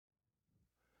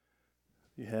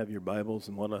You have your Bibles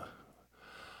and want to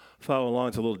follow along.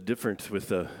 It's a little different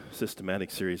with a systematic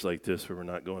series like this where we're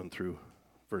not going through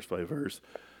verse by verse.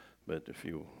 But if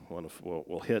you want to,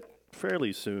 we'll hit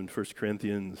fairly soon 1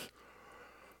 Corinthians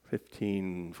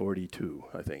 15:42,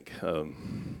 I think,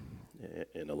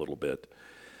 in a little bit.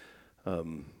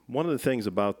 One of the things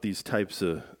about these types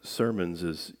of sermons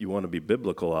is you want to be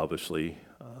biblical, obviously,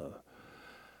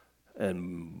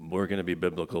 and we're going to be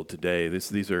biblical today.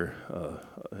 These are,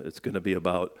 it's going to be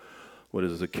about what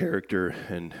is the character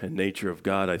and nature of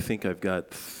God. I think I've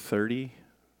got 30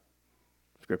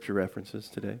 scripture references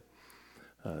today.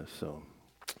 So,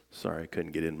 sorry I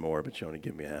couldn't get in more, but you only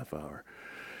give me a half hour.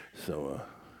 So,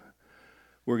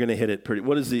 we're going to hit it pretty.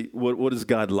 What is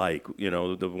God like? You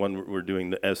know, the one we're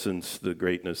doing, the essence, the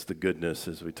greatness, the goodness,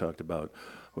 as we talked about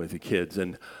with the kids.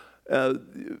 And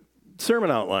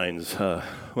sermon outlines.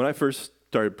 When I first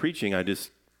started preaching, I just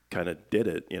kind of did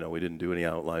it. You know, we didn't do any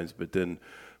outlines, but then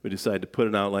we decided to put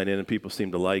an outline in, and people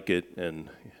seemed to like it, and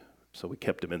so we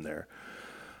kept them in there.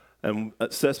 And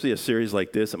especially a series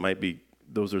like this, it might be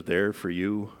those are there for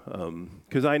you,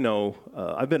 because I know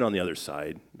I've been on the other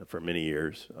side for many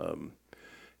years,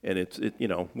 and it's you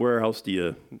know, where else do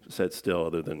you sit still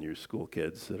other than your school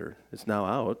kids that are? It's now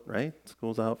out, right?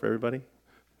 School's out for everybody.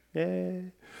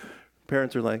 Yay!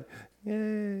 Parents are like,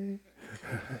 yay.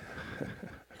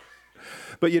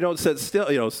 But you don't sit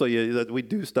still, you know, so we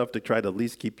do stuff to try to at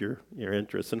least keep your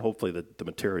interest, and hopefully the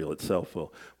material itself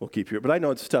will keep you. But I know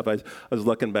it's tough. I was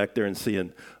looking back there and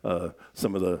seeing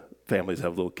some of the families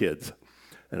have little kids,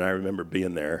 and I remember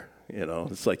being there, you know.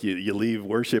 It's like you leave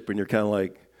worship and you're kind of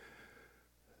like,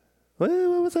 what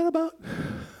was that about?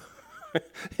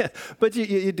 Yeah, but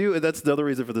you do. That's the other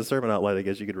reason for the sermon outline. I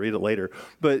guess you could read it later.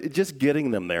 But just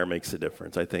getting them there makes a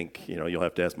difference. I think, you know, you'll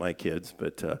have to ask my kids,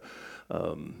 but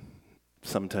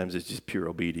sometimes it's just pure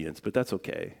obedience. But that's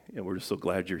okay. And we're just so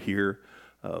glad you're here.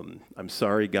 I'm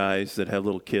sorry, guys, that have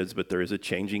little kids, but there is a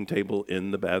changing table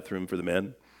in the bathroom for the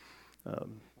men.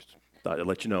 Thought I'd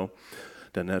let you know.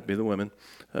 Doesn't have to be the women.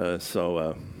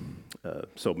 So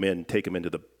men, take them into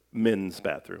the men's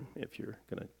bathroom if you're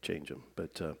going to change them.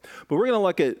 But we're going to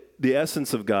look at the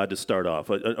essence of God to start off,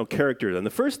 a character. And the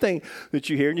first thing that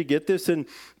you hear, and you get this in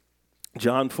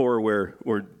John 4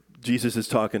 where Jesus is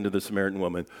talking to the Samaritan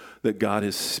woman, that God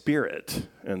is spirit,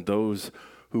 and those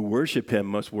who worship him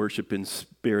must worship in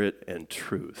spirit and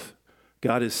truth.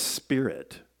 God is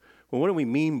spirit. Well, what do we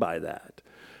mean by that?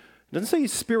 It doesn't say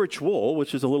he's spiritual,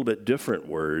 which is a little bit different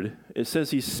word. It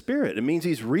says he's spirit. It means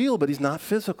he's real, but he's not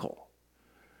physical.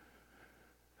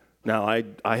 Now,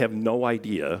 I have no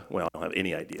idea, well, I don't have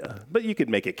any idea, but you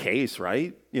could make a case,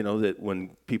 right? You know, that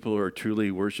when people are truly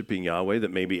worshiping Yahweh,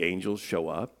 that maybe angels show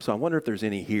up. So I wonder if there's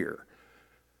any here.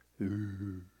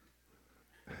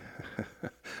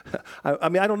 I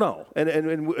mean, I don't know.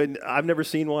 And I've never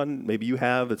seen one. Maybe you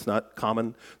have. It's not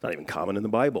common, not even common in the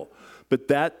Bible. But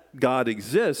that God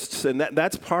exists, and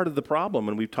that's part of the problem.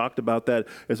 And we've talked about that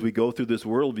as we go through this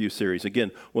worldview series.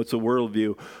 Again, what's a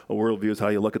worldview? A worldview is how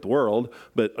you look at the world,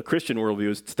 but a Christian worldview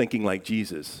is thinking like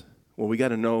Jesus. Well, we got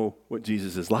to know what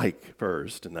Jesus is like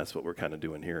first, and that's what we're kind of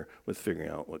doing here with figuring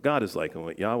out what God is like and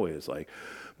what Yahweh is like.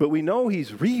 But we know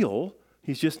he's real,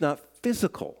 he's just not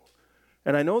physical.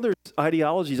 And I know there's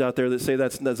ideologies out there that say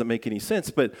that doesn't make any sense,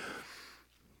 but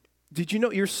did you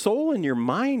know your soul and your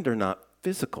mind are not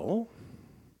physical?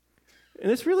 And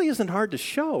this really isn't hard to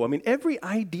show. I mean, every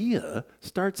idea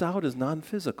starts out as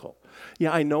non-physical.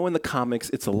 Yeah, I know in the comics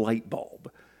it's a light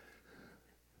bulb.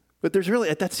 But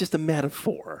that's just a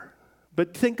metaphor.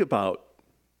 But think about,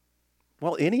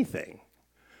 well, anything.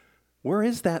 Where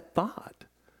is that thought?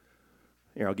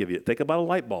 Here, think about a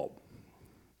light bulb.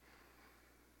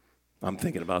 I'm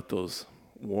thinking about those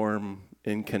warm,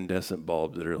 incandescent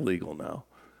bulbs that are illegal now.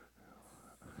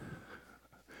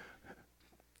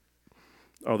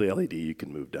 Or the LED, you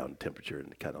can move down temperature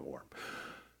and kind of warm.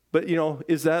 But, you know,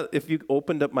 is that, if you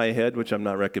opened up my head, which I'm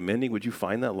not recommending, would you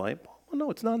find that light bulb? Well,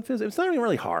 no, it's non-physical. It's not even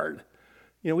really hard.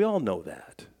 You know, we all know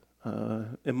that.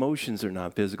 Emotions are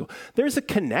non-physical. There's a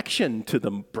connection to the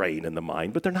brain and the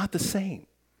mind, but they're not the same.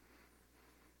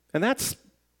 And that's,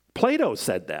 Plato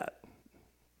said that.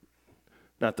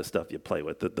 Not the stuff you play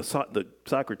with, the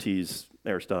Socrates,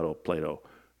 Aristotle, Plato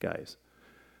guys.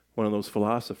 One of those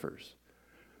philosophers.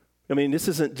 I mean, this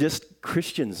isn't just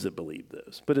Christians that believe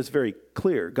this, but it's very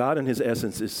clear. God in his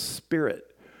essence is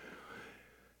spirit.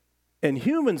 And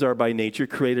humans are by nature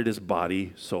created as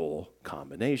body-soul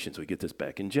combinations. We get this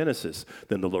back in Genesis.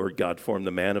 Then the Lord God formed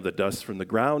the man of the dust from the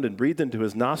ground and breathed into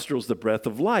his nostrils the breath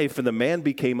of life, and the man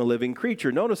became a living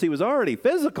creature. Notice he was already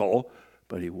physical,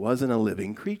 but he wasn't a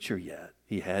living creature yet.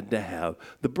 He had to have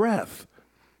the breath.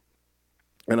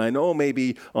 And I know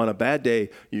maybe on a bad day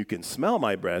you can smell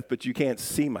my breath, but you can't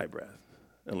see my breath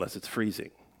unless it's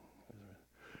freezing.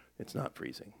 It's not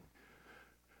freezing.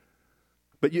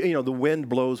 But you know, the wind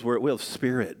blows where it will,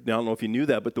 spirit. Now, I don't know if you knew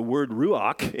that, but the word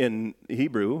ruach in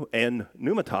Hebrew and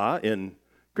pneumata in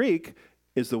Greek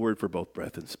is the word for both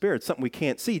breath and spirit, something we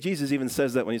can't see. Jesus even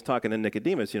says that when he's talking to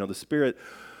Nicodemus, you know, the spirit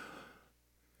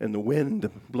and the wind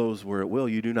blows where it will.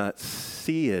 You do not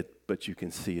see it, but you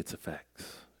can see its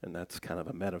effects. And that's kind of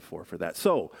a metaphor for that.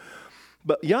 So,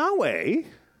 but Yahweh,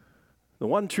 the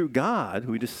one true God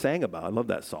who we just sang about, I love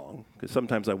that song, because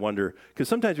sometimes I wonder, because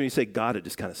sometimes when you say God, it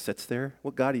just kind of sits there.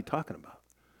 What God are you talking about?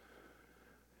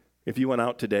 If you went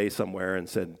out today somewhere and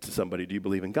said to somebody, do you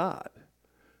believe in God?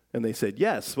 And they said,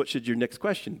 yes, what should your next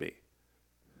question be?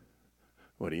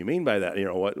 What do you mean by that? You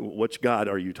know, which God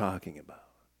are you talking about?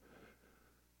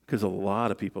 Because a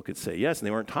lot of people could say yes, and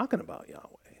they weren't talking about Yahweh.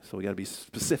 So we got to be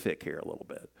specific here a little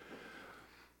bit.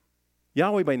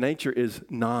 Yahweh by nature is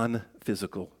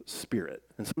non-physical spirit.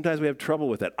 And sometimes we have trouble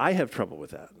with that. I have trouble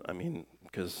with that. I mean,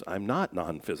 because I'm not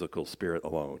non-physical spirit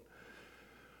alone.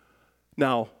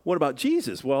 Now, what about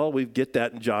Jesus? Well, we get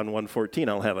that in John 1:14.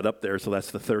 I'll have it up there, so that's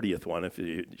the 30th one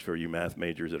for you math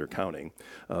majors that are counting.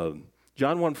 John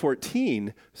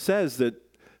 1:14 says that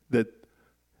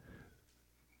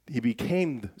he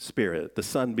became spirit. The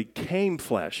Son became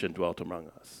flesh and dwelt among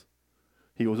us.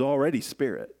 He was already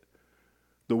spirit.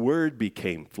 The Word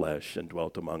became flesh and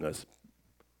dwelt among us,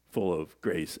 full of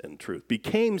grace and truth.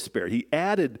 Became spirit. He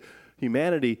added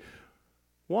humanity.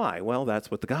 Why? Well,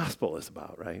 that's what the gospel is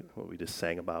about, right? What we just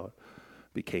sang about.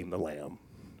 Became the Lamb.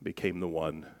 Became the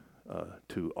one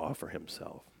to offer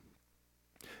himself.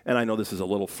 And I know this is a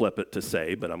little flippant to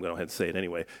say, but I'm going to go ahead and say it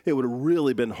anyway. It would have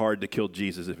really been hard to kill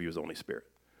Jesus if he was only spirit.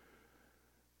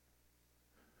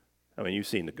 I mean, you've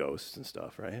seen the ghosts and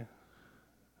stuff, right?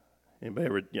 Anybody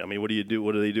ever, I mean, what do you do?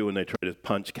 What do they do when they try to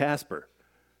punch Casper?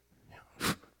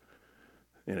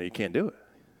 You know, you can't do it.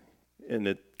 And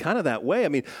it kind of that way. I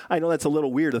mean, I know that's a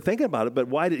little weird to think about it, but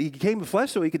why did he came in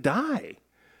flesh so he could die?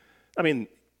 I mean,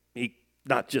 he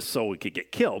not just so we could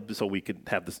get killed, so we could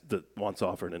have the once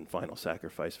offered and final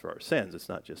sacrifice for our sins. It's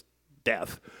not just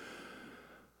death.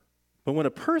 But when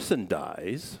a person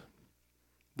dies,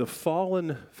 the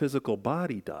fallen physical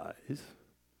body dies,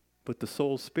 but the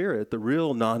soul spirit, the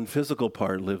real non-physical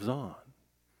part, lives on.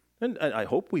 And I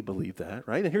hope we believe that,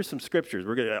 right? And here's some scriptures.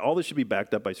 All this should be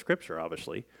backed up by scripture,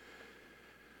 obviously.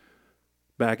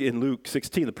 Back in Luke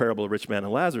 16, the parable of rich man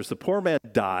and Lazarus, the poor man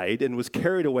died and was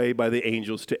carried away by the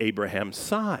angels to Abraham's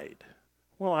side.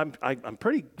 Well, I'm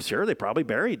pretty sure they probably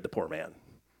buried the poor man,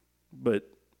 but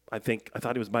I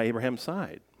thought he was by Abraham's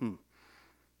side.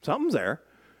 Something's there.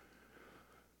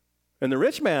 And the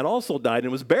rich man also died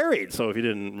and was buried. So if you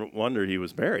didn't wonder, he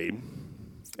was buried.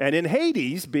 And in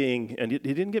Hades, and he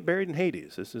didn't get buried in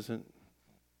Hades. This isn't.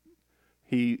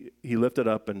 He lifted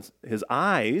up and his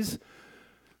eyes.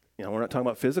 You know, we're not talking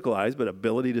about physical eyes, but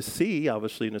ability to see,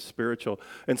 obviously in a spiritual,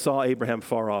 and saw Abraham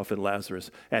far off and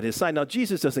Lazarus at his side. Now,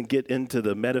 Jesus doesn't get into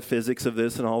the metaphysics of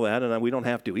this and all that, and we don't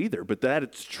have to either, but that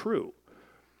it's true.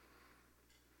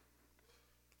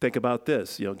 Think about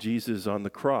this. You know, Jesus on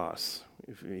the cross.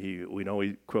 We know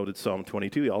he quoted Psalm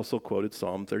 22. He also quoted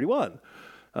Psalm 31,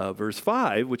 verse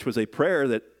 5, which was a prayer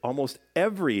that almost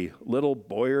every little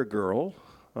boy or girl,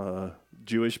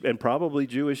 Jewish and probably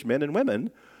Jewish men and women,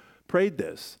 prayed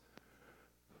this.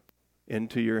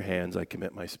 Into your hands I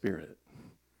commit my spirit.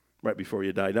 Right before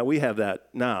you die. Now we have that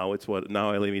now. It's what,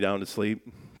 now I lay me down to sleep.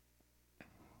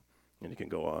 And you can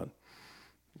go on.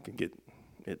 You can get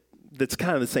it. That's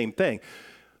kind of the same thing.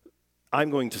 I'm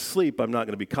going to sleep. I'm not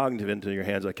going to be cognitive. Into your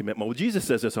hands I commit my. Well, Jesus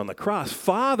says this on the cross.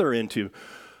 Father, into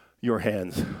your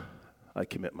hands I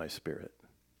commit my spirit.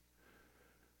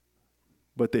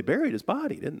 But they buried his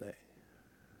body, didn't they?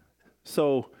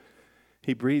 So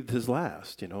he breathed his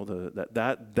last. You know,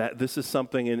 that this is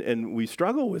something, and we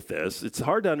struggle with this. It's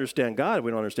hard to understand God if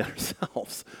we don't understand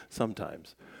ourselves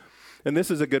sometimes. And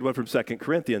this is a good one from 2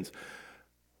 Corinthians.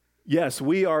 Yes,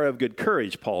 we are of good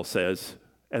courage, Paul says,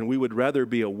 and we would rather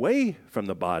be away from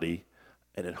the body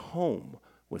and at home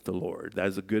with the Lord. That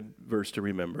is a good verse to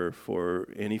remember for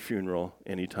any funeral,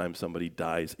 anytime somebody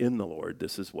dies in the Lord.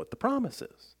 This is what the promise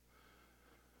is.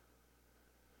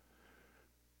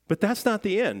 But that's not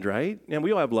the end, right? And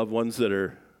we all have loved ones that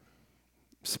are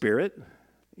spirit.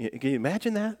 Can you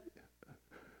imagine that?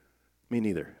 Me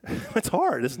neither. It's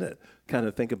hard, isn't it? Kind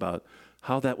of think about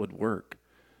how that would work.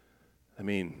 I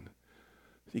mean,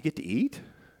 you get to eat?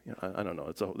 You know, I don't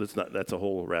know. That's a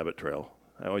whole rabbit trail.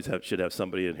 I always should have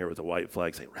somebody in here with a white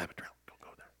flag say, rabbit trail, don't go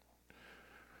there.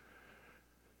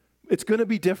 It's going to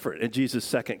be different in Jesus'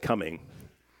 second coming.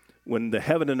 when the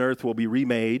heaven and earth will be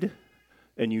remade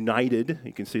and united.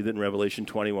 You can see that in Revelation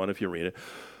 21 if you read it.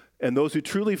 And those who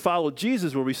truly follow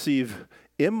Jesus will receive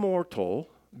immortal,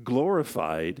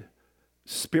 glorified,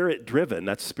 spirit-driven,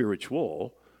 that's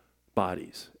spiritual,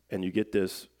 bodies. And you get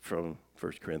this from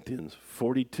 1 Corinthians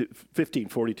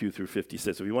 15:42 through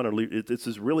 56. So if you want to read, this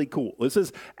is really cool. This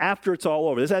is after it's all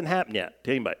over. This hasn't happened yet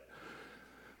to anybody.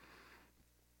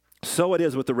 So it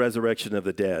is with the resurrection of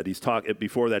the dead.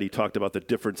 Before that, he talked about the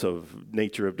difference of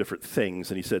nature of different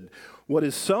things. And he said, what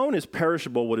is sown is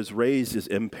perishable, what is raised is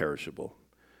imperishable.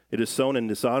 It is sown in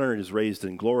dishonor, it is raised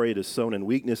in glory. It is sown in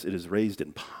weakness, it is raised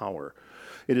in power.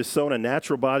 It is sown a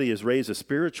natural body, is raised a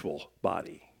spiritual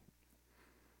body.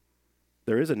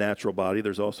 There is a natural body,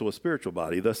 there's also a spiritual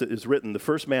body. Thus it is written, the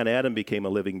first man, Adam, became a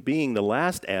living being. The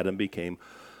last Adam became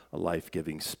a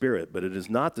life-giving spirit. But it is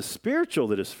not the spiritual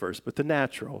that is first, but the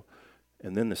natural,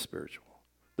 and then the spiritual.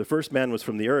 The first man was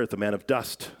from the earth, a man of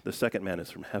dust. The second man is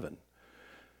from heaven.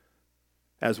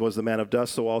 As was the man of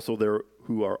dust, so also there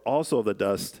who are also of the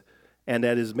dust. And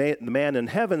that is the man in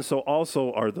heaven, so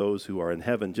also are those who are in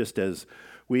heaven. Just as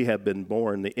we have been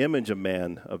born the image of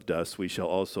man of dust, we shall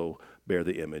also bear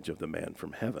the image of the man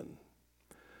from heaven.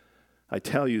 I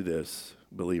tell you this,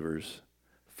 believers,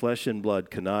 flesh and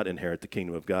blood cannot inherit the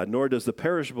kingdom of God, nor does the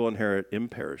perishable inherit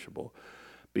imperishable.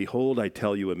 Behold, I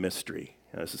tell you a mystery.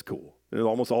 Now, this is cool. It's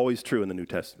almost always true in the New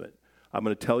Testament. I'm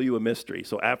going to tell you a mystery.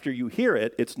 So after you hear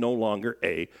it, it's no longer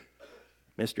a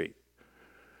mystery.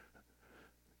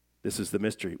 This is the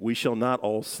mystery. We shall not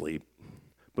all sleep,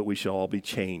 but we shall all be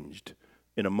changed.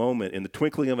 In a moment, in the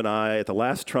twinkling of an eye, at the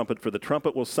last trumpet, for the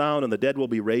trumpet will sound, and the dead will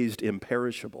be raised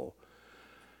imperishable,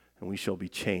 and we shall be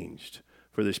changed.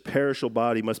 For this perishable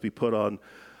body must be put on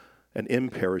an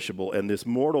imperishable, and this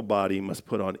mortal body must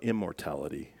put on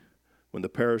immortality. When the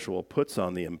perishable puts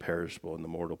on the imperishable, and the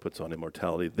mortal puts on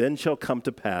immortality, then shall come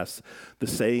to pass the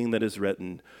saying that is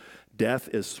written, death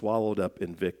is swallowed up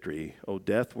in victory. O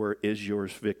death, where is your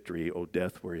victory? O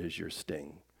death, where is your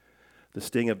sting? The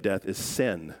sting of death is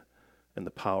sin, and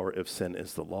the power of sin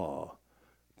is the law.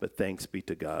 But thanks be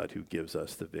to God who gives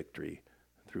us the victory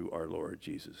through our Lord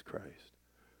Jesus Christ.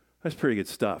 That's pretty good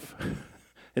stuff.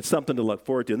 It's something to look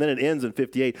forward to. And then it ends in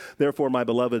 58. Therefore, my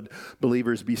beloved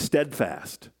believers, be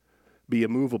steadfast, be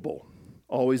immovable,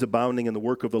 always abounding in the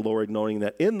work of the Lord, knowing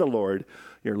that in the Lord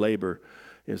your labor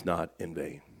is not in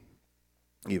vain.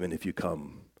 Even if you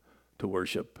come to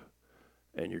worship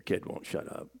and your kid won't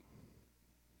shut up,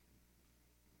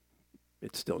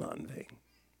 it's still not in vain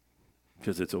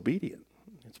because it's obedient.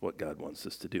 It's what God wants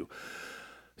us to do.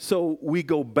 So we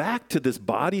go back to this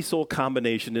body-soul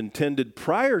combination intended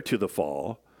prior to the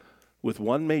fall with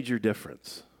one major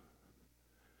difference.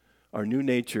 Our new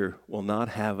nature will not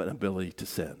have an ability to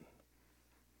sin.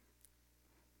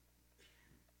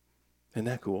 Isn't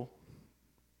that cool?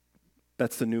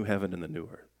 That's the new heaven and the new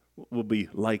earth. We'll be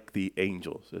like the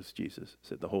angels, as Jesus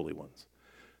said, the holy ones.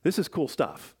 This is cool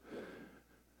stuff.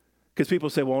 Because people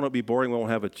say, well, won't it be boring? We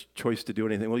won't have a choice to do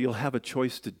anything. Well, you'll have a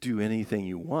choice to do anything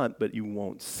you want, but you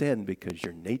won't sin because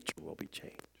your nature will be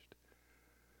changed.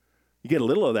 You get a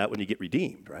little of that when you get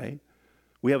redeemed, right?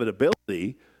 We have an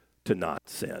ability to not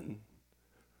sin.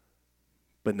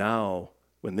 But now,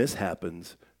 when this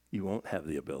happens, you won't have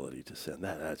the ability to sin.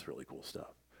 That's really cool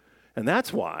stuff. And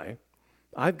that's why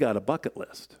I've got a bucket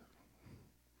list.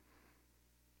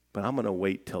 But I'm going to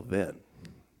wait till then.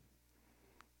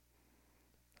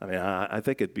 I mean, I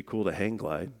think it'd be cool to hang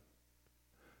glide.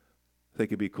 I think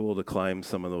it'd be cool to climb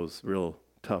some of those real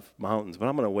tough mountains, but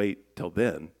I'm going to wait till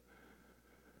then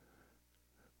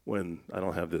when I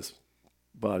don't have this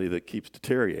body that keeps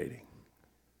deteriorating.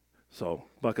 So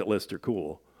bucket lists are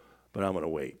cool, but I'm going to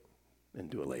wait and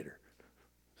do it later.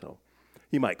 So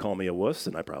you might call me a wuss,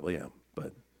 and I probably am,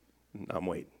 but I'm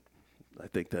waiting. I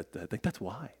think that's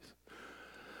wise.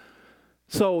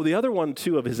 So the other one,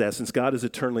 too, of his essence, God is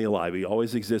eternally alive. He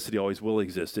always existed. He always will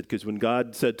exist. Because when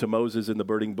God said to Moses in the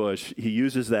burning bush, he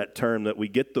uses that term that we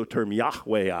get the term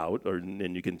Yahweh out,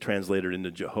 and you can translate it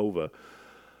into Jehovah.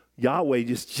 Yahweh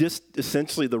is just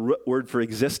essentially the word for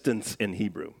existence in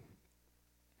Hebrew.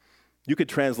 You could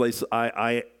translate,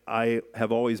 I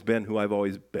have always been who I've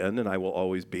always been, and I will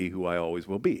always be who I always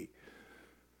will be.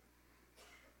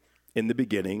 In the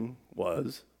beginning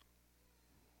was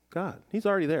God. He's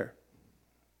already there.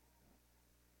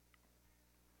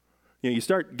 You know, you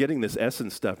start getting this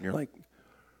essence stuff, and you're like,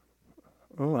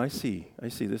 oh, I see.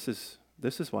 This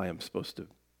is why I'm supposed to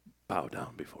bow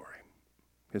down before him,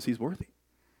 because he's worthy.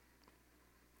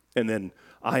 And then,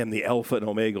 I am the Alpha and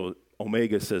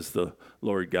Omega, says the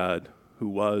Lord God, who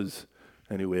was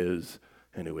and who is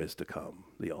and who is to come,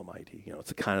 the Almighty.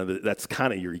 It's that's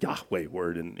kind of your Yahweh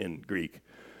word in Greek.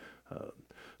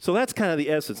 So that's kind of the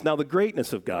essence. Now, the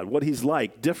greatness of God, what he's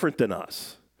like, different than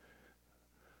us.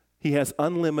 He has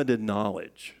unlimited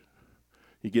knowledge.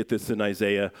 You get this in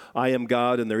Isaiah, I am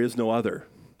God and there is no other.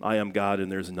 I am God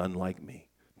and there's none like me.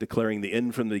 Declaring the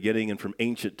end from the beginning and from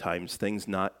ancient times, things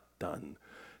not done.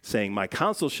 Saying, my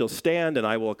counsel shall stand and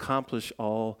I will accomplish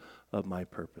all of my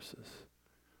purposes.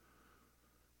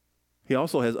 He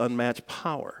also has unmatched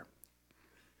power.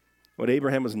 When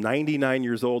Abraham was 99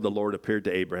 years old, the Lord appeared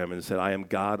to Abraham and said, I am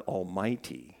God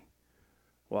Almighty.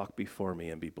 Walk before me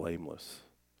and be blameless.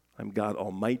 I'm God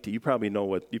Almighty. You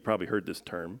probably heard this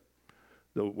term.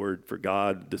 The word for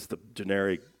God, the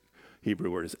generic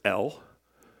Hebrew word is El,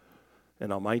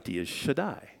 and Almighty is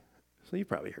Shaddai. So you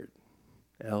probably heard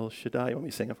El Shaddai. You want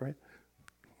me to sing it for you?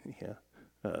 Yeah.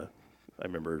 I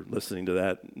remember listening to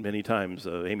that many times.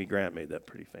 Amy Grant made that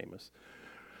pretty famous.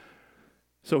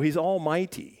 So he's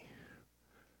almighty.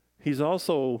 He's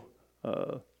also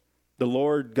the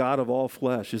Lord God of all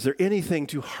flesh. Is there anything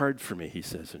too hard for me, he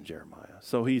says in Jeremiah.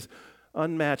 So he's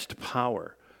unmatched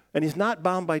power. And he's not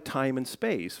bound by time and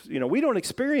space. We don't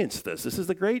experience this. This is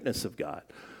the greatness of God.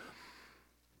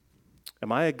 Am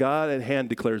I a God at hand,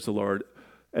 declares the Lord,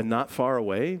 and not far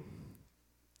away?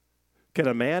 Can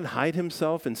a man hide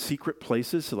himself in secret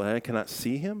places so that I cannot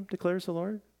see him, declares the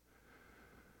Lord?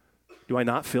 Do I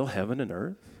not fill heaven and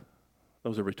earth?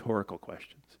 Those are rhetorical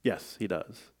questions. Yes, he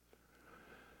does.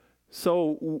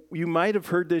 So you might have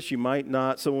heard this, you might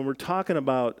not. So when we're talking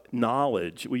about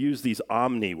knowledge, we use these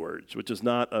omni words, which is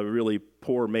not a really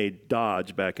poor-made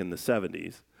Dodge back in the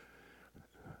 70s.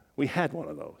 We had one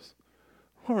of those.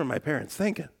 What were my parents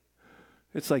thinking?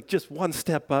 It's like just one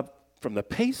step up from the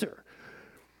Pacer.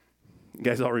 You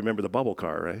guys all remember the bubble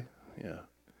car, right? Yeah.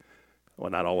 Well,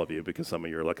 not all of you, because some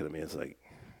of you are looking at me. It's like,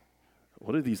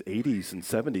 what are these 80s and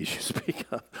 70s you speak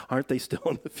of? Aren't they still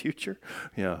in the future?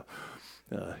 Yeah.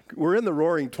 We're in the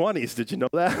roaring 20s. Did you know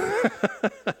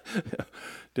that?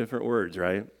 Different words,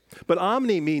 right? But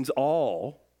omni means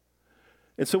all.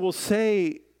 And so we'll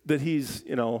say that he's,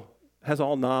 has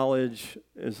all knowledge,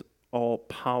 is all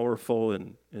powerful,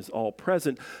 and is all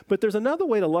present. But there's another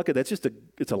way to look at it.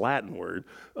 It's a Latin word,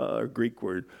 or Greek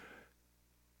word.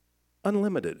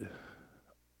 Unlimited.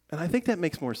 And I think that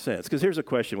makes more sense. Because here's a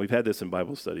question. We've had this in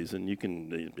Bible studies, and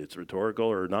it's rhetorical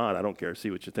or not. I don't care.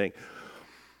 See what you think.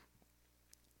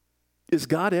 Is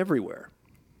God everywhere?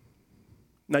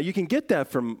 Now, you can get that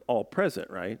from all present,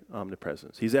 right?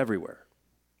 Omnipresence. He's everywhere.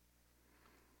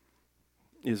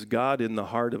 Is God in the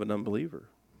heart of an unbeliever?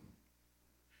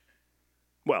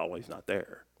 Well, he's not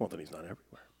there. Well, then he's not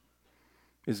everywhere.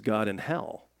 Is God in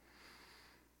hell?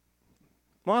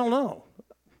 Well, I don't know.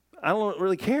 I don't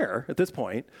really care at this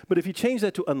point. But if you change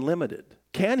that to unlimited,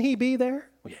 can he be there?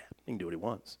 Well, yeah, he can do what he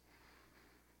wants.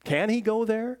 Can he go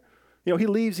there? He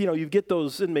leaves, you get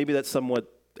those, and maybe that's somewhat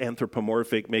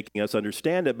anthropomorphic, making us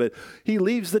understand it, but he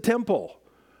leaves the temple,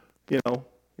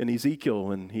 in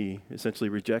Ezekiel, and he essentially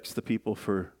rejects the people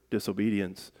for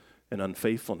disobedience and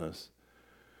unfaithfulness.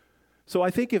 So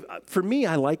I think for me,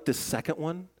 I like the second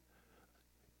one.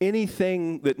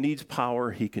 Anything that needs power,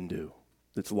 he can do,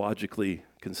 that's logically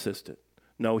consistent.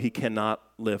 No, he cannot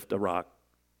lift a rock.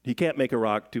 He can't make a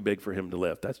rock too big for him to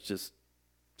lift. That's just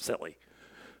silly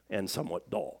and somewhat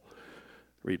dull.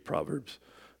 Read Proverbs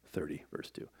 30,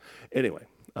 verse 2. Anyway,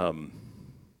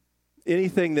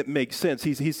 anything that makes sense,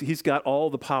 he's got all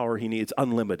the power he needs,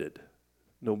 unlimited.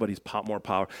 Nobody's more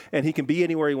power. And he can be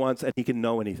anywhere he wants, and he can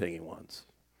know anything he wants.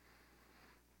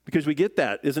 Because we get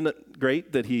that. Isn't it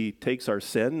great that he takes our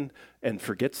sin and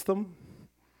forgets them?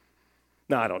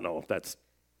 Now, I don't know if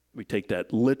we take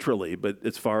that literally, but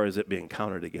as far as it being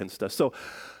counted against us. So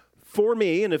for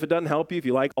me, and if it doesn't help you, if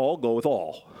you like all, go with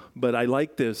all. But I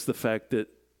like the fact that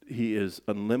he is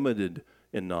unlimited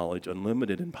in knowledge,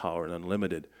 unlimited in power, and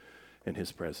unlimited in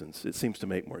his presence. It seems to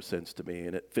make more sense to me,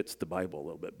 and it fits the Bible a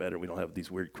little bit better. We don't have these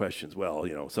weird questions. Well,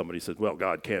 somebody says, well,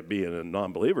 God can't be in a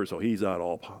non-believer, so he's not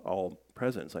all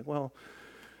present. It's like, well,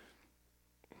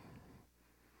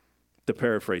 to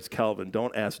paraphrase Calvin,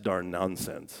 don't ask darn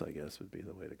nonsense, I guess would be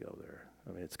the way to go there.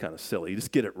 I mean, it's kind of silly. You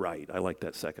just get it right. I like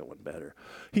that second one better.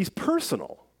 He's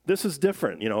personal. This is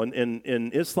different.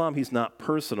 In Islam, he's not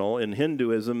personal. In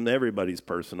Hinduism, everybody's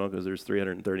personal because there's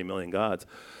 330 million gods.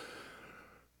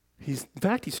 He's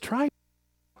tribal,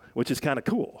 which is kind of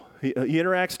cool. He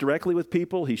interacts directly with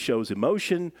people. He shows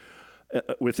emotion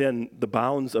within the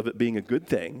bounds of it being a good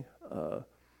thing.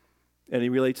 And he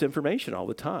relates information all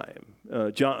the time.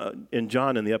 John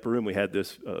in the upper room, we had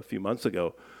this a few months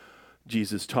ago,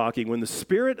 Jesus talking, when the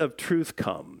Spirit of truth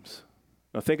comes,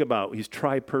 Now think about, he's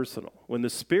tri-personal. When the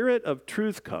Spirit of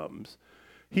truth comes,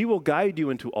 he will guide you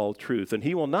into all truth, and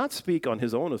he will not speak on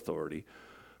his own authority,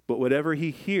 but whatever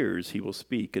he hears, he will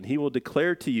speak, and he will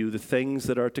declare to you the things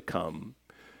that are to come.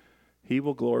 He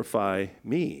will glorify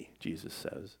me, Jesus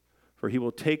says, for he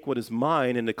will take what is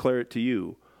mine and declare it to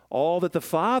you. All that the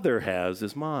Father has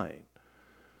is mine.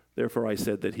 Therefore, I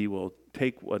said that he will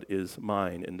take what is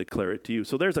mine and declare it to you.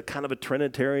 So there's a kind of a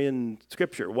Trinitarian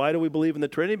scripture. Why do we believe in the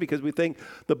Trinity? Because we think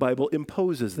the Bible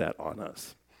imposes that on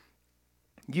us.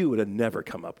 You would have never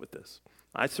come up with this.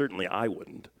 I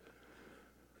wouldn't.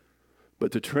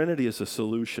 But the Trinity is a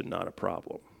solution, not a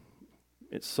problem.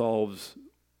 It solves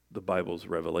the Bible's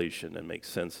revelation and makes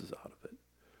senses out of it.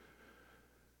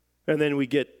 And then we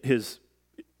get his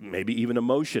maybe even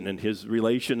emotion and his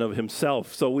relation of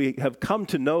himself. So we have come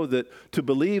to know that, to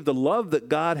believe the love that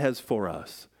God has for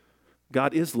us.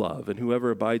 God is love, and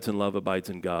whoever abides in love abides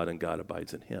in God, and God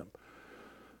abides in him.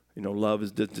 You know, love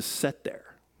is just set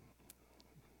there.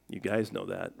 You guys know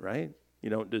that, right?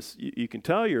 You don't just, you can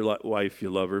tell your wife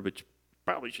you love her, but you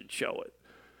probably should show it,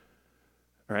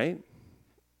 right?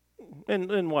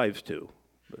 And wives too.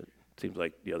 Seems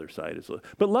like the other side is love.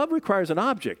 But love requires an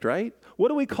object, right? What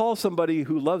do we call somebody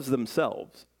who loves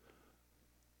themselves?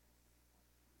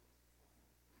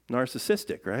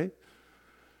 Narcissistic, right?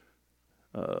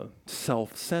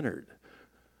 Self-centered.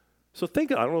 So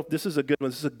think, I don't know if this is a good one.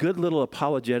 This is a good little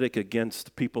apologetic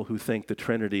against people who think the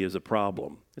Trinity is a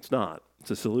problem. It's not.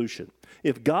 It's a solution.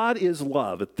 If God is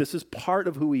love, if this is part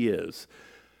of who he is,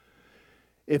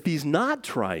 if he's not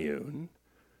triune,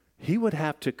 he would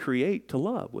have to create to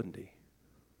love, wouldn't he?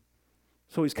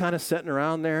 So he's kind of sitting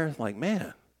around there like,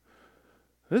 man,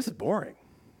 this is boring.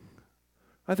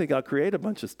 I think I'll create a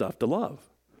bunch of stuff to love.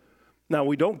 Now,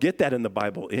 we don't get that in the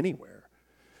Bible anywhere.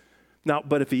 Now,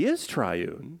 but if he is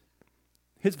triune,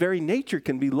 his very nature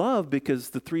can be love,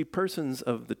 because the three persons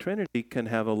of the Trinity can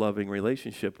have a loving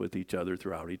relationship with each other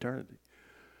throughout eternity.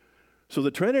 So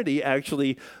the Trinity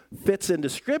actually fits into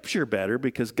Scripture better,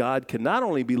 because God can not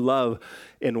only be love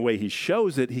in the way he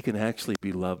shows it, he can actually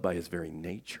be loved by his very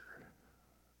nature.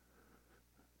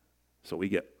 So we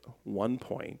get 1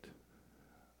 point,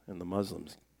 and the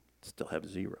Muslims still have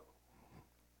 0.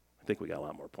 I think we got a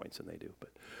lot more points than they do. But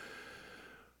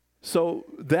so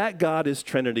that God is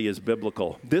Trinity is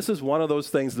biblical. This is one of those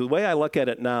things, the way I look at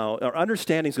it now, our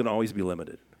understanding is going to always be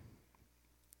limited.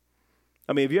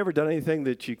 I mean, have you ever done anything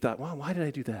that you thought, wow, why did I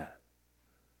do that?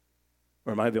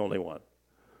 Or am I the only one?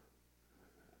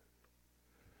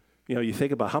 You know, you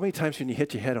think about how many times can you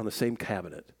hit your head on the same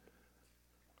cabinet?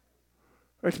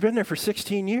 Or it's been there for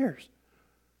 16 years.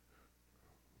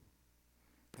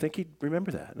 I think he'd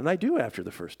remember that. And I do after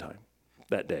the first time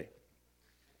that day.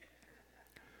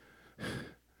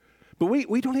 But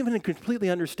we don't even completely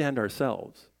understand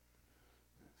ourselves.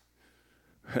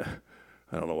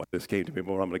 I don't know why this came to me,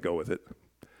 but I'm going to go with it.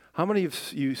 How many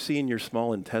of you seen your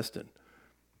small intestine?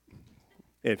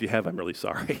 And if you have, I'm really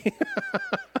sorry.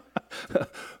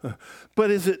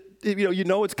 But is it, you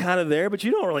know it's kind of there, but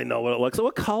you don't really know what it looks like.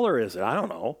 What color is it? I don't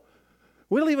know.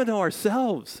 We don't even know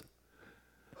ourselves.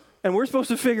 And we're supposed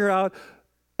to figure out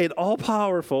an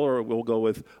all-powerful, or we'll go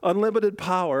with unlimited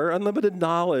power, unlimited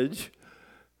knowledge,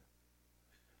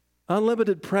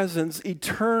 unlimited presence,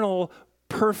 eternal,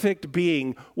 perfect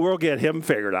being. We'll get him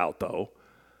figured out, though.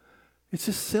 It's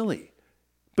just silly.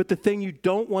 But the thing you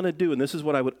don't want to do, and this is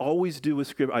what I would always do with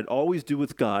Scripture, I'd always do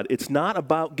with God, it's not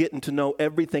about getting to know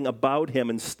everything about him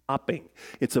and stopping.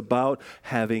 It's about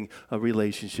having a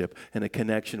relationship and a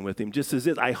connection with him. Just as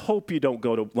it, I hope you don't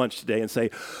go to lunch today and say,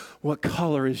 what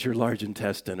color is your large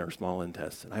intestine or small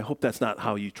intestine? I hope that's not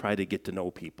how you try to get to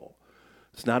know people.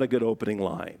 It's not a good opening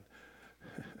line.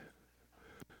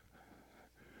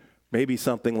 Maybe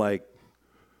something like,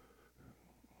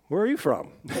 where are you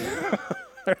from?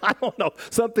 I don't know,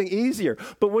 something easier.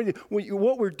 But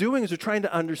what we're doing is we're trying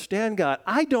to understand God.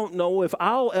 I don't know if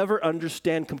I'll ever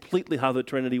understand completely how the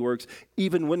Trinity works,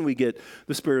 even when we get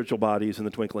the spiritual bodies in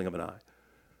the twinkling of an eye.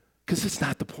 Because it's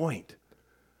not the point.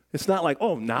 It's not like,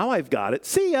 oh, now I've got it.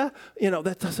 See ya.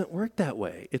 That doesn't work that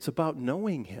way. It's about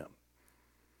knowing him.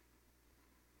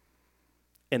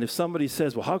 And if somebody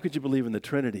says, well, how could you believe in the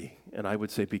Trinity? And I would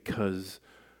say, because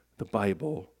the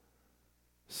Bible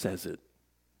says it.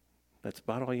 That's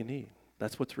about all you need.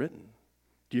 That's what's written.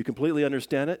 Do you completely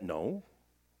understand it? No.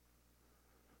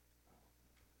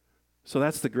 So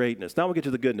that's the greatness. Now we'll get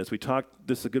to the goodness. We talked,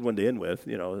 this is a good one to end with,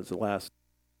 as the last.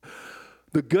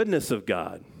 The goodness of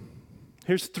God.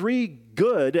 Here's 3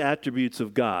 good attributes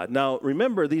of God. Now,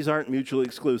 remember, these aren't mutually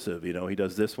exclusive. He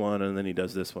does this one, and then he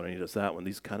does this one, and he does that one.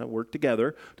 These kind of work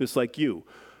together, just like you.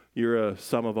 You're a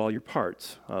sum of all your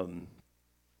parts.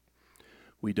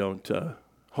 We don't,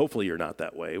 hopefully you're not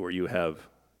that way, where you have,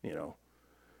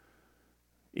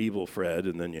 evil Fred,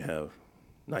 and then you have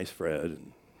nice Fred,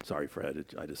 and sorry, Fred,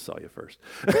 I just saw you first.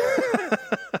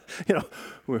 It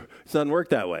doesn't work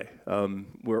that way.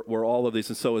 We're all of these,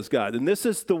 and so is God. And this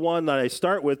is the one that I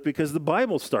start with because the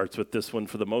Bible starts with this one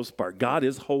for the most part. God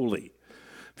is holy.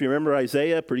 If you remember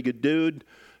Isaiah, pretty good dude,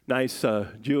 nice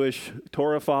Jewish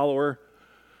Torah follower.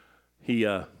 He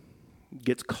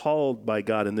gets called by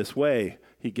God in this way.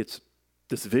 He gets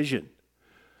this vision.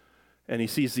 And he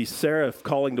sees these seraph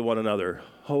calling to one another,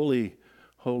 holy,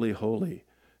 holy, holy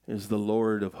is the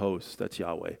Lord of hosts. That's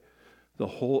Yahweh. The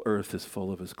whole earth is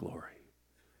full of his glory.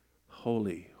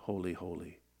 Holy, holy,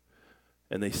 holy.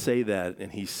 And they say that,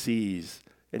 and he sees.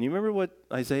 And you remember what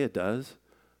Isaiah does?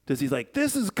 He's like,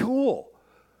 this is cool.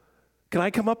 Can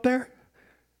I come up there?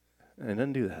 And he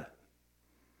doesn't do that.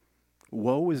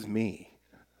 Woe is me,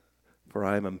 for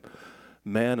I am a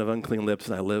man of unclean lips,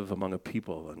 and I live among a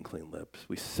people of unclean lips.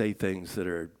 We say things that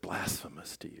are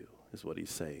blasphemous to you, is what he's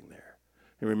saying there.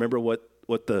 And remember what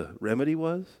the remedy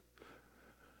was?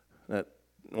 That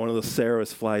one of the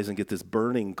seraphs flies and get this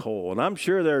burning coal. And I'm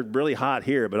sure they're really hot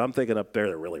here, but I'm thinking up there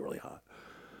they're really, really hot.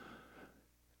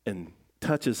 And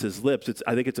touches his lips.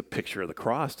 I think it's a picture of the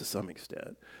cross to some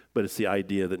extent, but it's the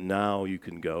idea that now you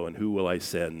can go, and who will I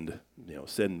send?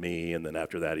 Send me. And then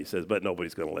after that he says, but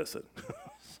nobody's going to listen.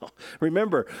 So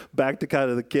remember, back to kind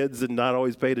of the kids and not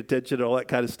always paying attention and all that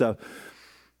kind of stuff.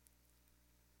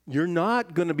 You're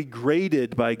not going to be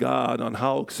graded by God on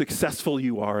how successful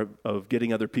you are of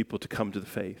getting other people to come to the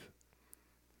faith.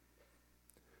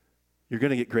 You're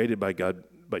going to get graded by God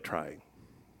by trying.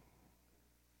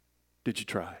 Did you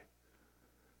try?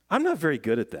 I'm not very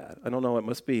good at that. I don't know. It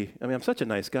must be. I'm such a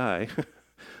nice guy.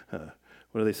 What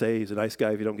do they say? He's a nice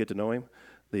guy if you don't get to know him.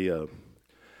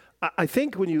 I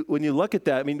think when you look at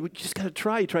that, we just got to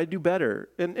try. You try to do better,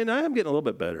 and I am getting a little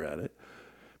bit better at it.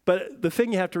 But the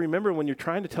thing you have to remember when you're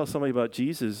trying to tell somebody about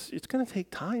Jesus, it's going to take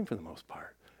time for the most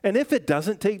part. And if it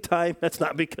doesn't take time, that's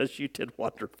not because you did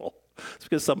wonderful. It's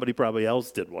because somebody probably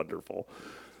else did wonderful.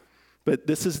 But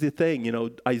this is the thing,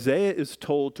 Isaiah is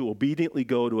told to obediently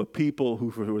go to a people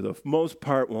who for the most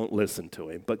part won't listen to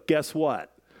him. But guess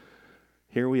what?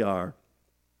 Here we are,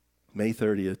 May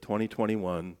 30th,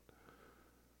 2021,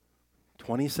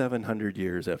 2,700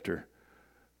 years after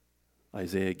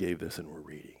Isaiah gave this, and we're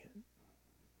reading it.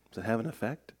 Does it have an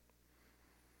effect?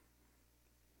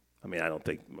 I don't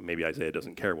think, maybe Isaiah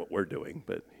doesn't care what we're doing,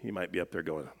 but he might be up there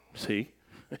going, see?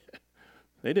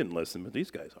 They didn't listen, but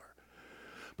these guys are.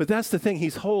 But that's the thing,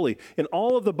 he's holy. In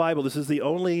all of the Bible, this is the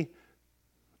only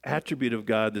attribute of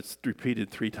God that's repeated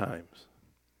 3 times.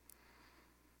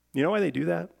 You know why they do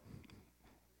that?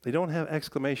 They don't have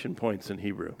exclamation points in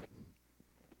Hebrew.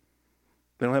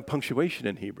 They don't have punctuation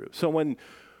in Hebrew. So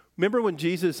remember when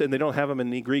Jesus, and they don't have them in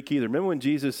the Greek either, remember when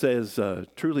Jesus says,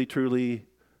 truly, truly,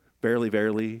 verily,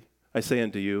 verily, I say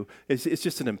unto you, it's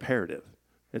just an imperative.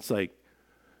 It's like,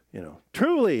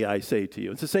 truly I say to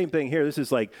you. It's the same thing here. This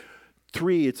is like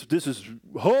 3, this is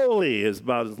holy is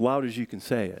about as loud as you can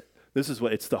say it.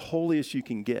 It's the holiest you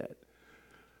can get.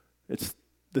 It's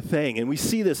the thing. And we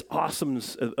see this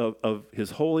awesomeness of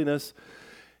his holiness,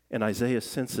 and Isaiah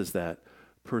senses that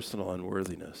personal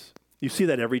unworthiness. You see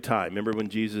that every time. Remember when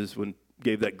Jesus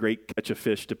gave that great catch of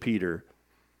fish to Peter,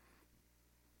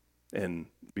 and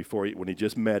when he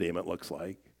just met him, it looks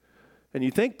like. And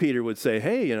you think Peter would say,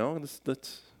 hey,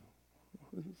 let's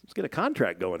get a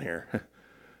contract going here.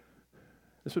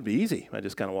 This would be easy. I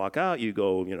just kind of walk out, you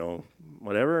go,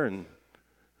 whatever, and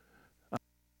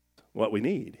what we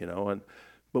need,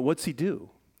 But what's he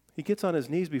do? He gets on his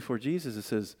knees before Jesus and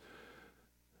says,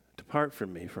 depart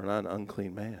from me, for I'm an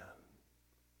unclean man.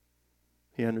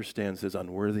 He understands his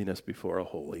unworthiness before a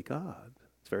holy God.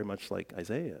 It's very much like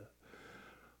Isaiah.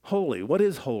 Holy. What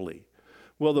is holy?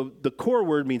 Well, the core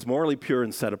word means morally pure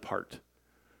and set apart.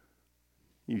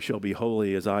 You shall be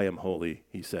holy as I am holy,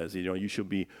 he says. You shall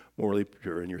be morally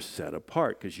pure and you're set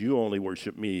apart because you only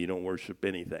worship me. You don't worship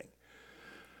anything.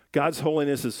 God's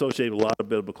holiness is associated with a lot of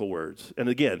biblical words. And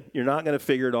again, you're not going to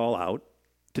figure it all out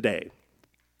today,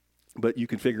 but you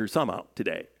can figure some out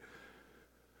today.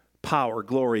 Power,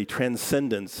 glory,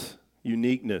 transcendence,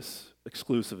 uniqueness,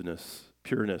 exclusiveness,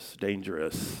 pureness,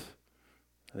 dangerous.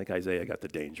 I think Isaiah got the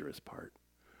dangerous part.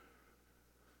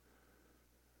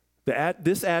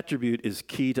 This attribute is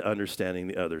key to understanding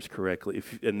the others correctly.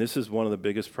 And this is one of the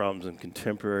biggest problems in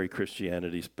contemporary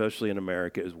Christianity, especially in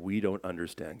America, is we don't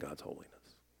understand God's holiness.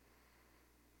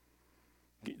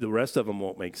 The rest of them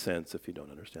won't make sense if you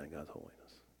don't understand God's holiness.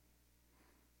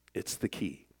 It's the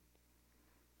key.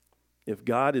 If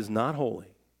God is not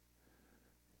holy,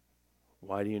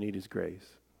 Why do you need his grace?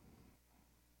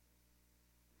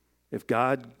 If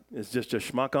God is just a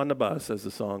schmuck on the bus, as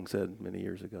the song said many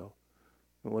years ago,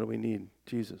 then what do we need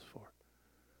Jesus for?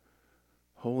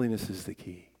 Holiness is the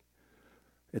key.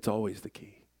 It's always the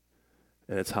key.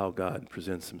 And it's how God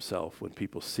presents himself when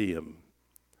people see him.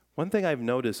 One thing I've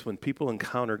noticed when people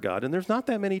encounter God, and there's not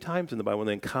that many times in the Bible when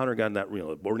they encounter God in that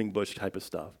real burning bush type of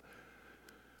stuff.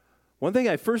 One thing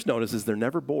I first notice is they're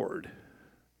never bored.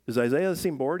 Does Isaiah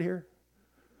seem bored here?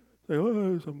 Like,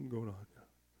 oh, something going on.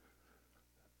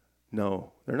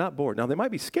 No, they're not bored. Now, they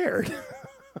might be scared.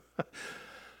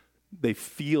 They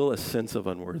feel a sense of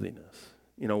unworthiness.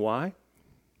 You know why?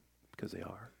 Because they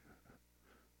are.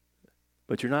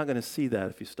 But you're not going to see that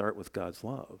if you start with God's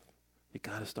love. You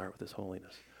got to start with his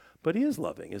holiness. But he is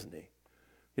loving, isn't he?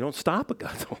 You don't stop at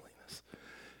God's holiness.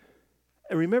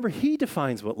 And remember, he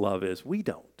defines what love is. We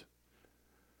don't.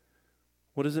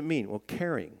 What does it mean? Well,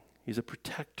 caring. He's a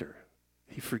protector.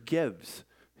 He forgives.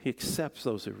 He accepts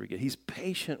those who forget. He's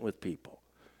patient with people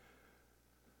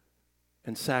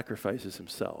and sacrifices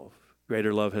himself.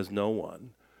 Greater love has no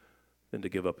one than to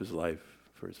give up his life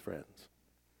for his friends.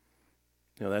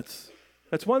 You know, that's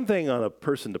one thing on a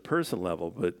person-to-person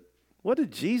level, but what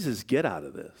did Jesus get out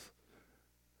of this?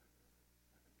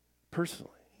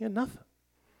 Personally, he had nothing.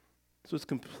 So it's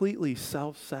completely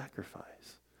self-sacrifice.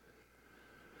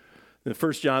 In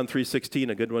 1 John 3:16,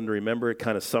 a good one to remember, it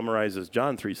kind of summarizes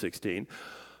John 3:16.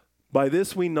 By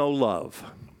this we know love,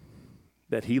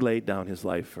 that he laid down his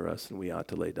life for us, and we ought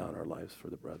to lay down our lives for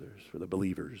the brothers, for the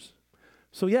believers.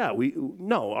 So yeah,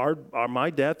 my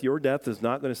death, your death is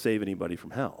not going to save anybody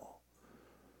from hell.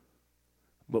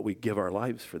 But we give our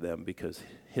lives for them because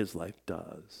his life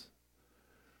does.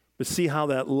 But see how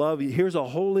that love, here's a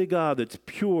holy God that's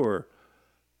pure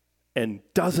and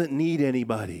doesn't need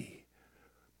anybody,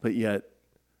 but yet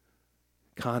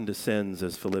condescends,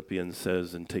 as Philippians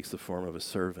says, and takes the form of a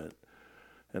servant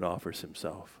and offers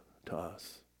himself to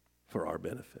us for our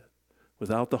benefit.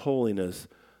 Without the holiness,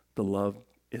 the love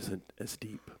isn't as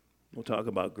deep. We'll talk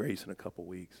about grace in a couple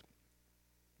weeks.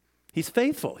 He's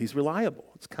faithful. He's reliable.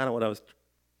 It's kind of what I was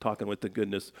talking with the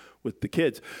goodness with the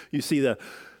kids. You see,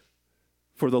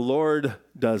 for the Lord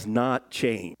does not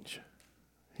change.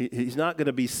 He's not going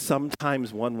to be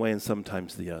sometimes one way and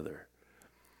sometimes the other.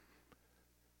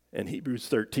 And Hebrews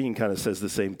 13 kind of says the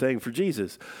same thing for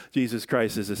Jesus. Jesus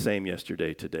Christ is the same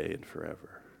yesterday, today, and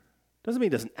forever. Doesn't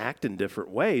mean he doesn't act in different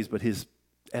ways, but his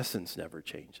essence never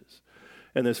changes.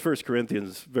 And this 1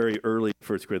 Corinthians, very early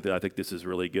 1 Corinthians, I think this is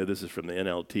really good. This is from the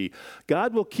NLT.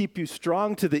 God will keep you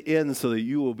strong to the end so that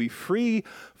you will be free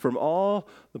from all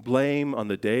the blame on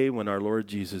the day when our Lord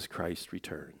Jesus Christ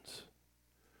returns.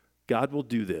 God will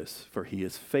do this, for he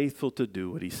is faithful to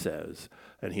do what he says,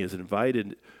 and he has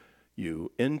invited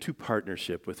you into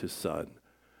partnership with his Son,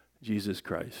 Jesus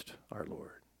Christ, our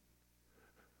Lord.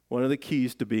 One of the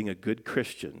keys to being a good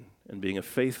Christian and being a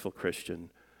faithful Christian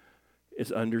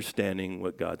is understanding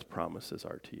what God's promises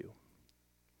are to you.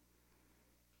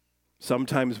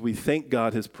 Sometimes we think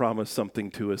God has promised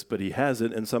something to us, but he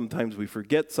hasn't, and sometimes we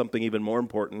forget something even more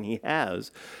important he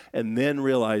has, and then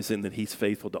realizing that he's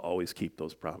faithful to always keep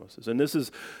those promises. And this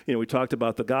is, we talked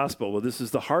about the gospel. Well, this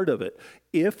is the heart of it.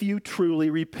 If you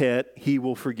truly repent, he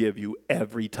will forgive you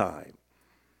every time.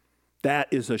 That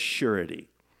is a surety.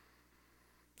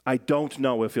 I don't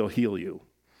know if he'll heal you.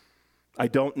 I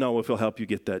don't know if he'll help you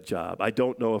get that job. I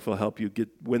don't know if he'll help you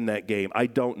win that game. I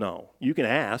don't know. You can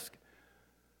ask.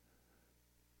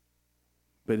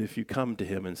 But if you come to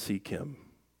him and seek him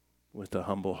with a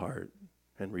humble heart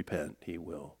and repent, he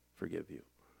will forgive you.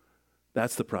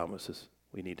 That's the promises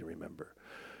we need to remember.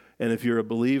 And if you're a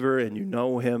believer and you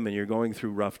know him and you're going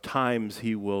through rough times,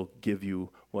 he will give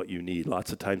you what you need.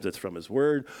 Lots of times that's from his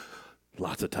word.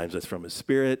 Lots of times that's from his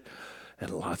spirit. And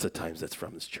lots of times that's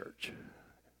from his church.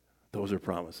 Those are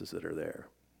promises that are there.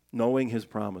 Knowing his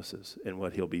promises and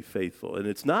what he'll be faithful. And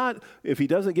it's not, if he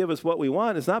doesn't give us what we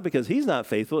want, it's not because he's not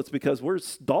faithful, it's because we're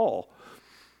dull,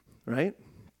 right?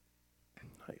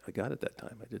 I got it that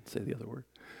time. I didn't say the other word.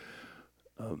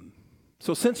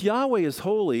 So since Yahweh is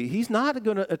holy, he's not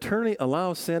going to eternally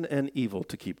allow sin and evil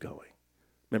to keep going.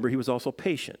 Remember, he was also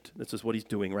patient. This is what he's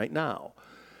doing right now.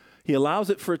 He allows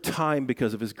it for a time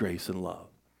because of his grace and love.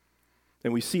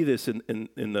 And we see this in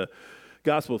the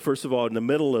gospel. First of all, in the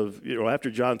middle of, after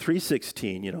John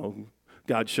 3:16,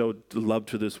 God showed love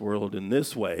to this world in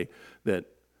this way, that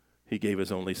he gave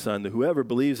his only son, that whoever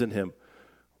believes in him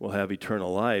will have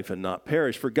eternal life and not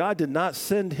perish. For God did not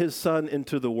send his son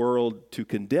into the world to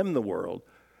condemn the world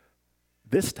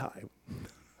this time.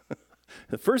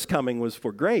 The first coming was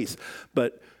for grace,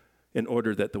 but in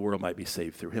order that the world might be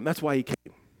saved through him. That's why he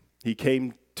came. He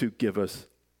came to give us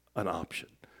an option.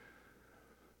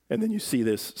 And then you see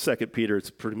this, 2 Peter, it's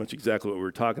pretty much exactly what we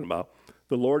were talking about.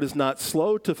 The Lord is not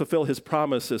slow to fulfill his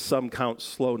promise, as some count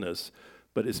slowness,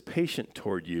 but is patient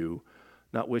toward you,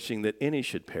 not wishing that any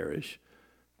should perish,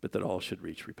 but that all should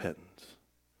reach repentance.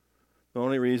 The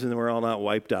only reason that we're all not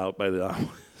wiped out by the hour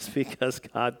is because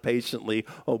God patiently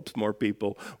hopes more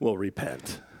people will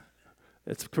repent.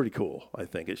 It's pretty cool, I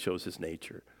think. It shows his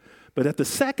nature. But at the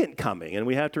second coming, and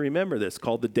we have to remember this,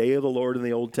 called the day of the Lord in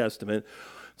the Old Testament,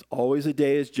 it's always a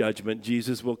day of judgment.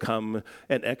 Jesus will come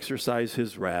and exercise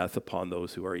his wrath upon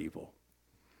those who are evil,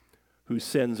 whose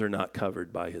sins are not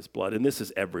covered by his blood. And this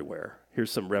is everywhere.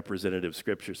 Here's some representative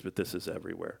scriptures, but this is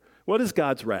everywhere. What is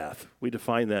God's wrath? We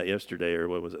defined that yesterday, or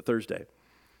what was it, Thursday?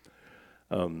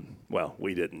 Well,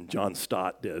 we didn't. John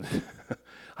Stott did.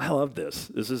 I love this.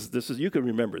 This is. You can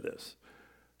remember this.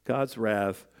 God's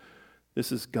wrath,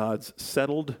 this is God's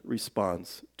settled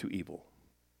response to evil.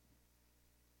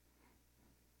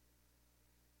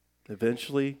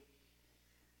 Eventually,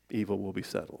 evil will be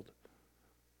settled.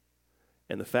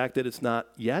 And the fact that it's not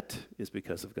yet is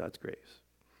because of God's grace.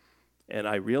 And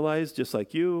I realize, just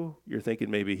like you're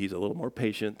thinking maybe he's a little more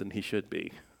patient than he should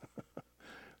be. I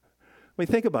mean,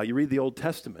 think about it. You read the Old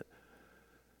Testament.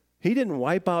 He didn't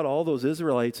wipe out all those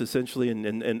Israelites essentially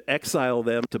and exile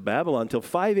them to Babylon until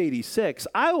 586.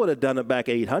 I would have done it back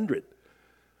 800.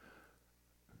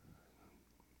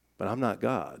 But I'm not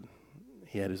God.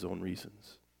 He had his own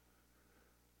reasons.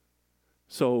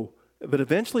 So, but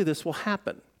eventually this will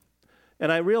happen.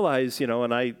 And I realize,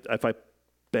 and if I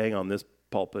bang on this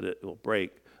pulpit, it will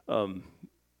break.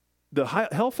 The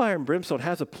hellfire and brimstone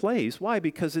has a place. Why?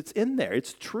 Because it's in there.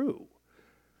 It's true.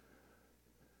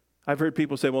 I've heard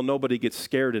people say, well, nobody gets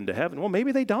scared into heaven. Well,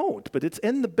 maybe they don't, but it's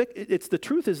in the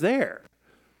truth is there.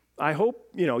 I hope,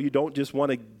 you don't just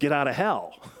want to get out of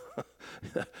hell.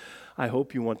 I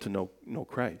hope you want to know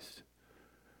Christ,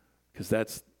 because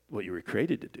that's what you were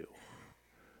created to do.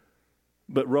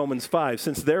 But Romans 5,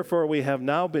 since therefore we have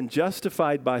now been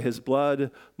justified by his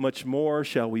blood, much more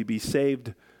shall we be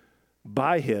saved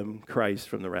by him, Christ,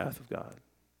 from the wrath of God.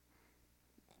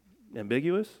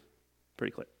 Ambiguous?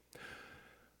 Pretty clear.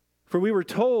 For we were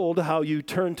told how you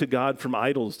turned to God from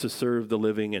idols to serve the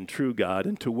living and true God,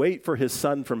 and to wait for his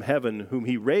Son from heaven, whom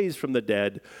he raised from the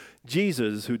dead,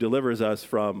 Jesus, who delivers us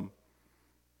from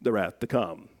the wrath to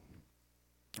come.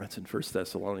 That's in 1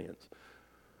 Thessalonians.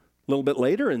 A little bit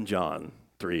later in John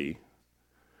 3,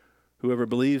 whoever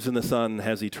believes in the Son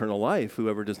has eternal life.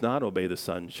 Whoever does not obey the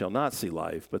Son shall not see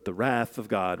life, but the wrath of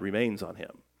God remains on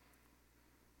him.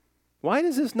 Why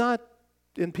is this not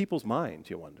in people's minds,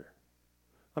 you wonder?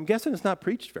 I'm guessing it's not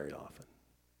preached very often.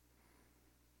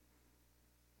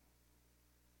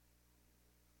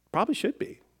 Probably should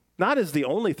be. Not as the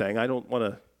only thing. I don't want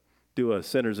to do a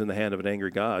sinners in the hand of an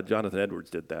angry God. Jonathan Edwards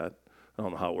did that. I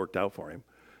don't know how it worked out for him.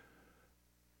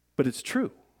 But it's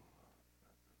true.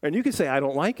 And you can say, I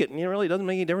don't like it, and it really doesn't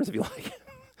make any difference if you like it.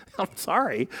 I'm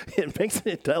sorry. It makes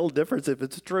a total difference if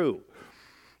it's true.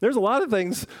 There's a lot of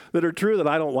things that are true that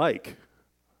I don't like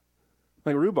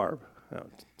rhubarb. Oh,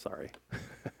 sorry.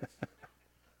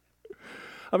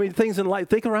 I mean, things in life,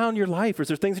 think around your life. Is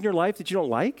there things in your life that you don't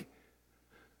like?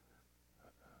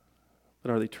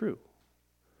 But are they true?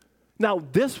 Now,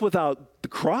 this without the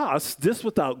cross, this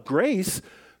without grace,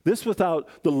 this without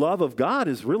the love of God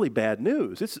is really bad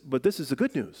news. But this is the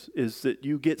good news, is that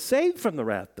you get saved from the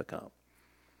wrath to come.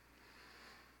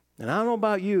 And I don't know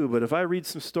about you, but if I read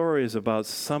some stories about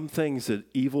some things that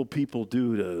evil people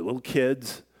do to little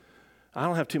kids, I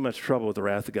don't have too much trouble with the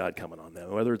wrath of God coming on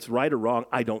them. Whether it's right or wrong,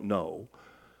 I don't know.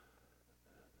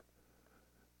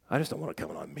 I just don't want it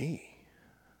coming on me.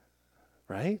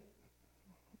 Right?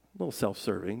 A little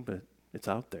self-serving, but it's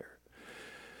out there.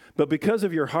 But because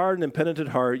of your hard and impenitent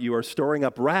heart, you are storing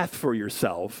up wrath for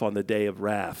yourself on the day of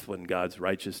wrath when God's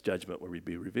righteous judgment will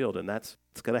be revealed. And that's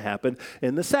going to happen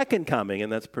in the second coming,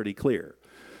 and that's pretty clear.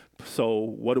 So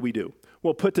what do?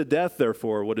 Well, put to death,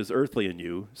 therefore, what is earthly in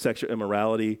you: sexual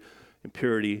immorality,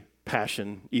 impurity,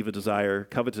 passion, evil desire,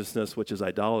 covetousness, which is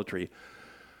idolatry.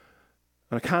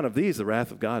 On account of these, the wrath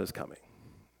of God is coming.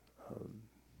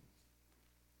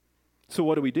 So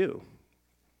what do?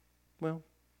 Well,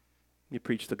 you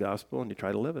preach the gospel and you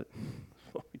try to live it.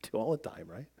 That's what we do all the time,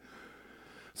 right?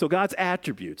 So God's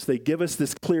attributes, they give us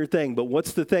this clear thing, but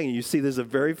what's the thing? You see, this is the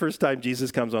very first time Jesus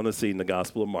comes on the scene in the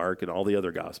Gospel of Mark and all the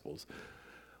other Gospels.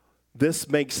 This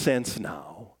makes sense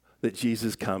now that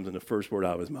Jesus comes and the first word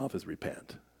out of his mouth is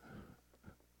repent.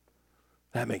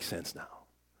 That makes sense now.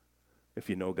 If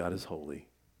you know God is holy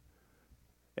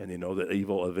and you know that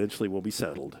evil eventually will be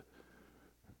settled,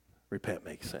 repent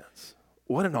makes sense.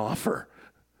 What an offer.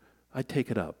 I'd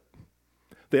take it up.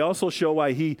 They also show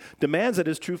why he demands that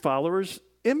his true followers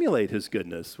emulate his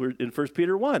goodness. We're in 1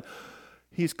 Peter 1.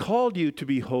 He's called you to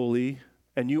be holy,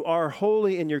 and you are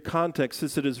holy in your context,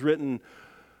 since it is written,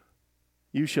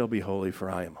 you shall be holy, for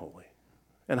I am holy.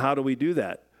 And how do we do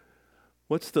that?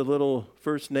 What's the little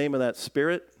first name of that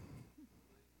Spirit?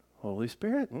 Holy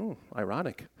Spirit.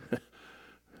 Ironic.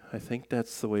 I think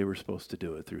that's the way we're supposed to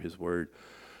do it, through his word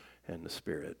and the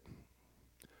Spirit.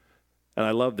 And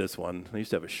I love this one. I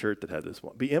used to have a shirt that had this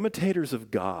one. Be imitators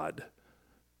of God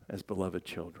as beloved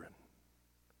children.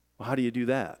 Well, how do you do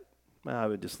that? Well, I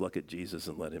would just look at Jesus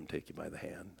and let him take you by the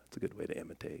hand. That's a good way to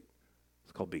imitate.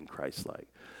 It's called being Christ-like.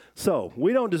 So,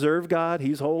 we don't deserve God.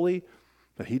 He's holy,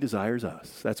 but he desires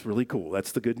us. That's really cool.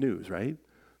 That's the good news, right?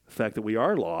 The fact that we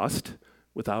are lost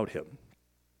without him.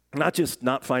 Not just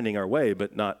not finding our way,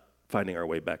 but not finding our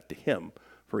way back to him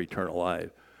for eternal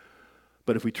life.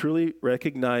 But if we truly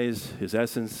recognize his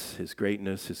essence, his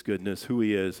greatness, his goodness, who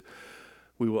he is,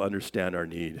 we will understand our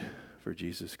need for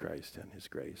Jesus Christ and his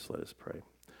grace. Let us pray.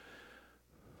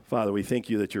 Father, we thank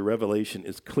you that your revelation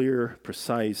is clear,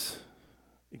 precise,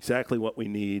 exactly what we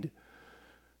need.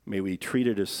 May we treat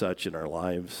it as such in our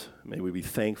lives. May we be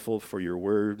thankful for your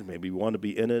word. May we want to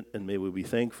be in it, and may we be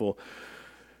thankful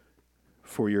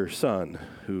for your Son,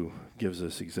 who gives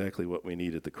us exactly what we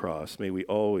need at the cross. May we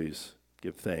always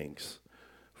give thanks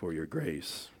for your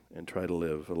grace and try to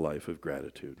live a life of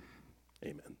gratitude.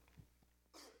 Amen.